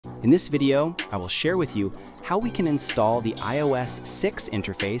In this video, I will share with you how we can install the iOS 6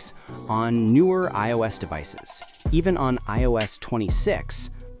 interface on newer iOS devices, even on iOS 26,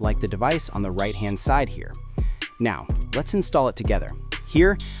 like the device on the right-hand side here. Now, let's install it together.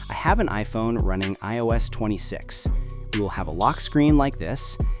 Here, I have an iPhone running iOS 26. You will have a lock screen like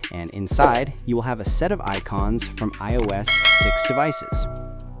this, and inside, you will have a set of icons from iOS 6 devices.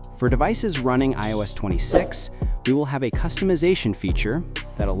 For devices running iOS 26, we will have a customization feature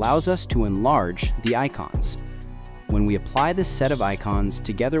that allows us to enlarge the icons. When we apply this set of icons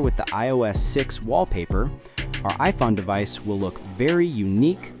together with the iOS 6 wallpaper, our iPhone device will look very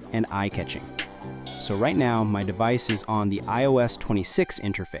unique and eye-catching. So right now, my device is on the iOS 26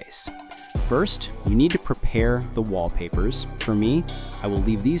 interface. First, you need to prepare the wallpapers. For me, I will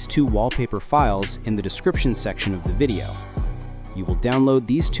leave these two wallpaper files in the description section of the video. You will download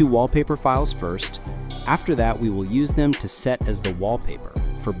these two wallpaper files first. After that, we will use them to set as the wallpaper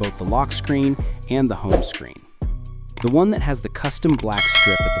for both the lock screen and the home screen. The one that has the custom black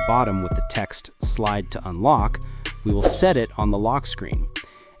strip at the bottom with the text "Slide to unlock," we will set it on the lock screen.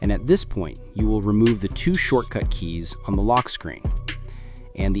 And at this point, you will remove the two shortcut keys on the lock screen.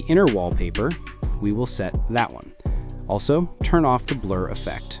 And the inner wallpaper, we will set that one. Also, turn off the blur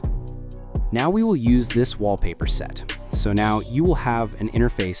effect. Now we will use this wallpaper set. So now you will have an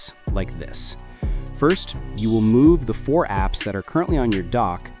interface like this. First, you will move the 4 apps that are currently on your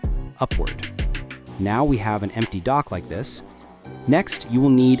dock upward. Now we have an empty dock like this. Next, you will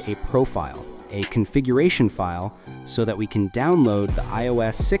need a profile, a configuration file, so that we can download the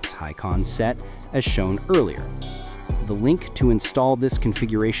iOS 6 icon set as shown earlier. The link to install this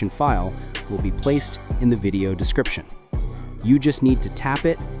configuration file will be placed in the video description. You just need to tap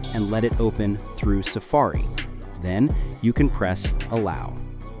it and let it open through Safari. Then you can press Allow.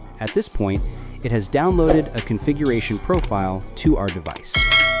 At this point, it has downloaded a configuration profile to our device.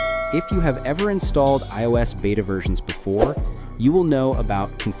 If you have ever installed iOS beta versions before, you will know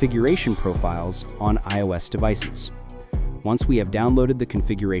about configuration profiles on iOS devices. Once we have downloaded the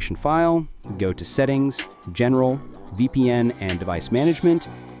configuration file, go to Settings, General, VPN, and Device Management.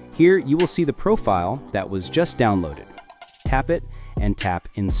 Here you will see the profile that was just downloaded. Tap it and tap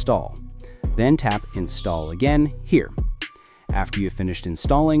Install. Then tap Install again here. After you've finished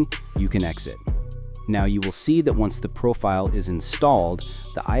installing, you can exit. Now you will see that once the profile is installed,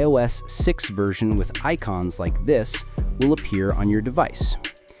 the iOS 6 version with icons like this will appear on your device.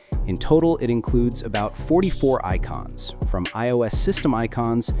 In total, it includes about 44 icons, from iOS system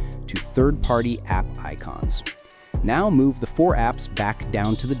icons to third-party app icons. Now move the 4 apps back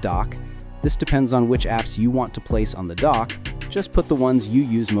down to the dock. This depends on which apps you want to place on the dock. Just put the ones you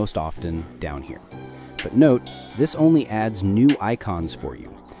use most often down here. But note, this only adds new icons for you.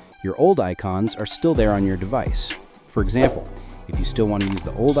 Your old icons are still there on your device. For example, if you still want to use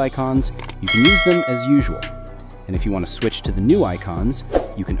the old icons, you can use them as usual. And if you want to switch to the new icons,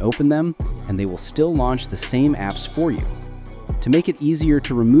 you can open them and they will still launch the same apps for you. To make it easier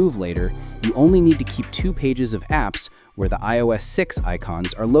to remove later, you only need to keep 2 pages of apps where the iOS 6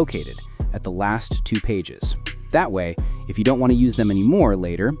 icons are located, at the last 2 pages. That way, if you don't want to use them anymore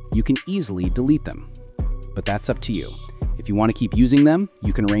later, you can easily delete them. But that's up to you. If you want to keep using them,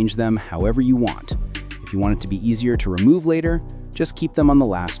 you can arrange them however you want. If you want it to be easier to remove later, just keep them on the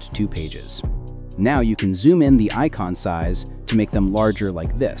last 2 pages. Now you can zoom in the icon size to make them larger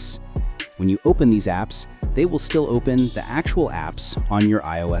like this. When you open these apps, they will still open the actual apps on your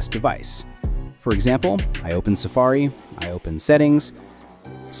iOS device. For example, I open Safari, I open Settings.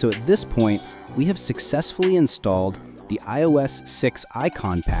 So at this point, we have successfully installed the iOS 6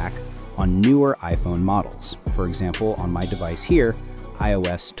 icon pack on newer iPhone models. For example, on my device here,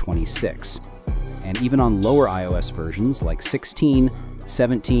 iOS 26. And even on lower iOS versions like 16,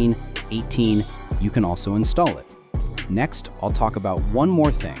 17, 18, you can also install it. Next, I'll talk about one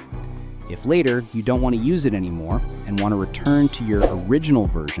more thing. If later you don't want to use it anymore and want to return to your original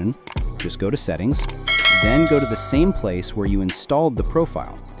version, just go to Settings, then go to the same place where you installed the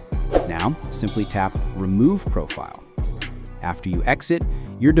profile. Now, simply tap Remove Profile. After you exit,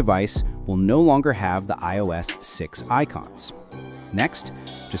 your device will no longer have the iOS 6 icons. Next,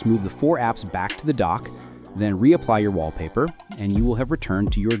 just move the 4 apps back to the dock, then reapply your wallpaper, and you will have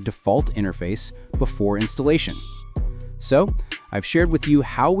returned to your default interface before installation. So, I've shared with you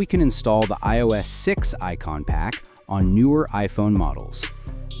how we can install the iOS 6 icon pack on newer iPhone models.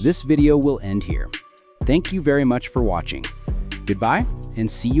 This video will end here. Thank you very much for watching. Goodbye, and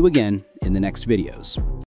see you again in the next videos.